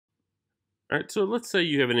All right, so let's say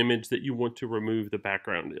you have an image that you want to remove the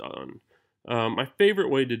background on. My favorite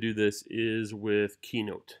way to do this is with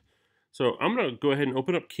Keynote. So I'm going to go ahead and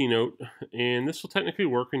open up Keynote, and this will technically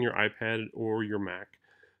work on your iPad or your Mac.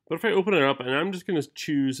 But if I open it up, and I'm just going to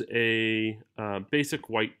choose a basic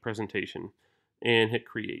white presentation and hit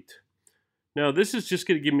Create. Now this is just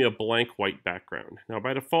going to give me a blank white background. Now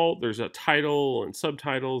by default, there's a title and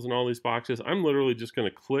subtitles and all these boxes. I'm literally just going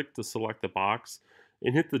to click to select the box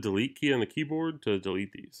and hit the delete key on the keyboard to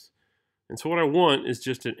delete these. And so what I want is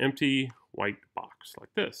just an empty white box like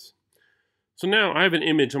this. So now I have an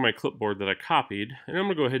image on my clipboard that I copied, and I'm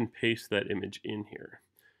going to go ahead and paste that image in here.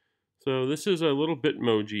 So this is a little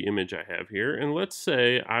Bitmoji image I have here, and let's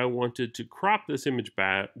say I wanted to crop this image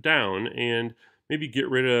back down and maybe get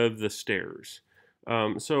rid of the stairs.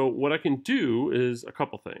 So what I can do is a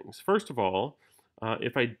couple things. First of all,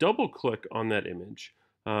 if I double click on that image,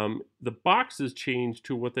 the box is changed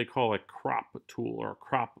to what they call a crop tool or a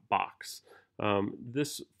crop box.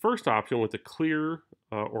 This first option with the clear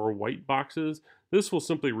or white boxes, this will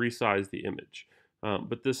simply resize the image.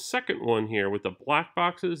 But this second one here with the black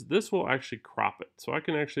boxes, this will actually crop it. So I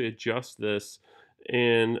can actually adjust this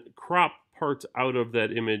and crop parts out of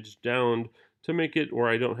that image down to make it where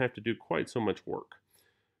I don't have to do quite so much work.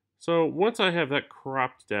 So once I have that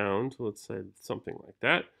cropped down to, let's say, something like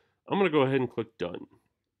that, I'm going to go ahead and click Done.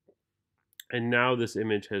 And now this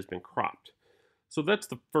image has been cropped. So that's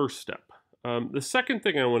the first step. The second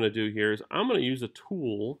thing I want to do here is I'm going to use a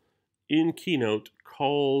tool in Keynote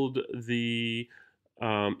called the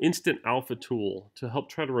Instant Alpha tool to help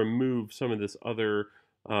try to remove some of this other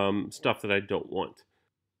stuff that I don't want.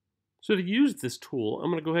 So to use this tool, I'm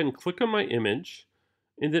going to go ahead and click on my image,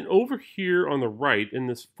 and then over here on the right in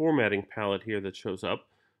this formatting palette here that shows up,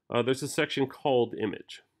 there's a section called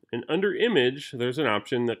Image. And under Image, there's an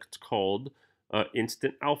option that's called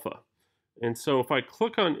Instant Alpha. And so if I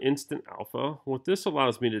click on Instant Alpha, what this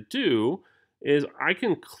allows me to do is I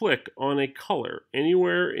can click on a color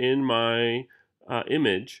anywhere in my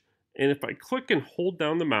image, and if I click and hold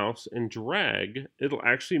down the mouse and drag, it'll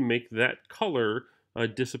actually make that color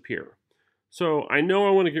disappear. So I know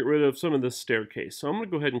I want to get rid of some of this staircase, so I'm going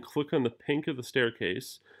to go ahead and click on the pink of the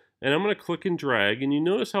staircase, and I'm going to click and drag, and you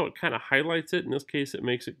notice how it kind of highlights it. In this case, it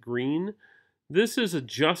makes it green. This is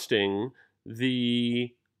adjusting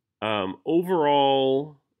the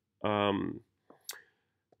overall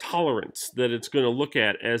tolerance that it's going to look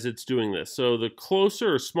at as it's doing this. So the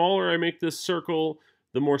closer or smaller I make this circle,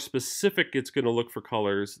 the more specific it's going to look for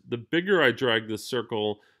colors. The bigger I drag this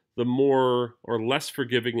circle, the more or less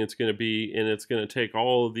forgiving it's going to be, and it's going to take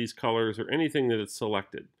all of these colors or anything that it's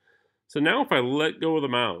selected. So now if I let go of the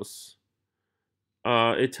mouse,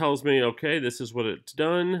 it tells me, okay, this is what it's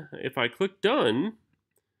done. If I click Done,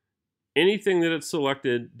 anything that it's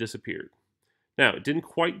selected disappeared. Now, it didn't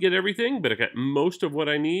quite get everything, but I got most of what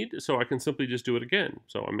I need, so I can simply just do it again.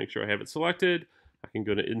 So I make sure I have it selected. I can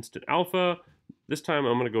go to Instant Alpha. This time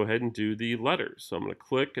I'm going to go ahead and do the letters. So I'm going to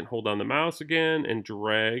click and hold down the mouse again and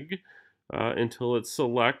drag until it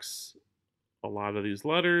selects a lot of these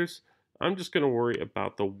letters. I'm just going to worry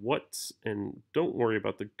about the what's and don't worry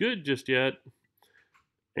about the good just yet.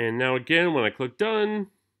 And now again, when I click Done,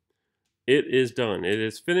 it is done. It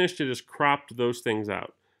is finished. It has cropped those things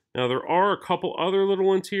out. Now there are a couple other little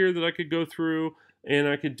ones here that I could go through, and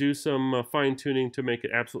I could do some fine tuning to make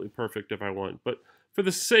it absolutely perfect if I want. But for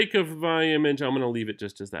the sake of my image, I'm going to leave it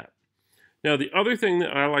just as that. Now the other thing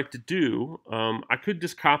that I like to do, I could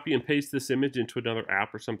just copy and paste this image into another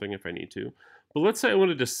app or something if I need to. But let's say I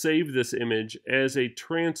wanted to save this image as a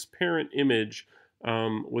transparent image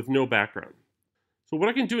with no background. So what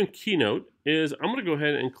I can do in Keynote is I'm going to go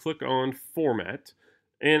ahead and click on Format,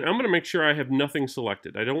 and I'm going to make sure I have nothing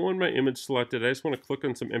selected. I don't want my image selected. I just want to click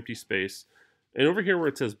on some empty space. And over here where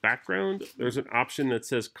it says Background, there's an option that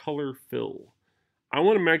says Color Fill. I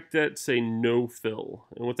want to make that say No Fill.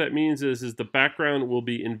 And what that means is the background will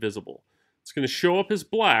be invisible. It's going to show up as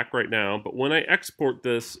black right now, but when I export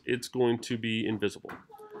this, it's going to be invisible.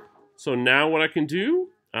 So now what I can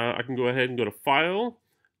do, I can go ahead and go to File.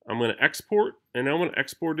 I'm going to export, and I want to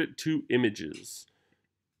export it to Images.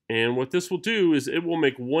 And what this will do is it will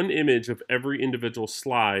make one image of every individual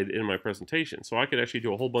slide in my presentation. So I could actually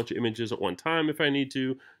do a whole bunch of images at one time if I need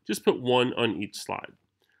to. Just put one on each slide.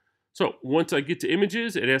 So once I get to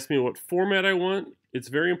images, it asks me what format I want. It's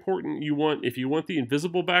very important. If you want the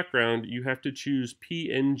invisible background, you have to choose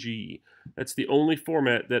PNG. That's the only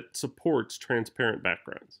format that supports transparent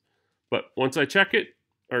backgrounds. But once I check it,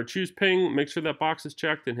 or choose ping, make sure that box is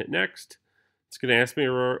checked and hit next. It's going to ask me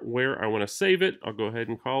where I want to save it. I'll go ahead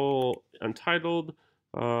and call Untitled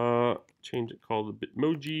change it called the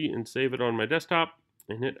Bitmoji and save it on my desktop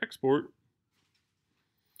and hit export.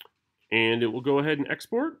 And it will go ahead and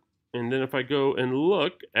export. And then if I go and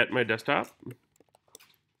look at my desktop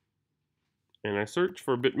and I search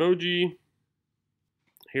for Bitmoji,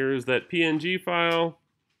 here's that PNG file.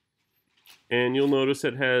 And you'll notice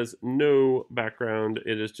it has no background.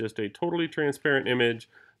 It is just a totally transparent image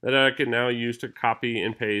that I can now use to copy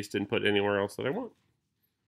and paste and put anywhere else that I want.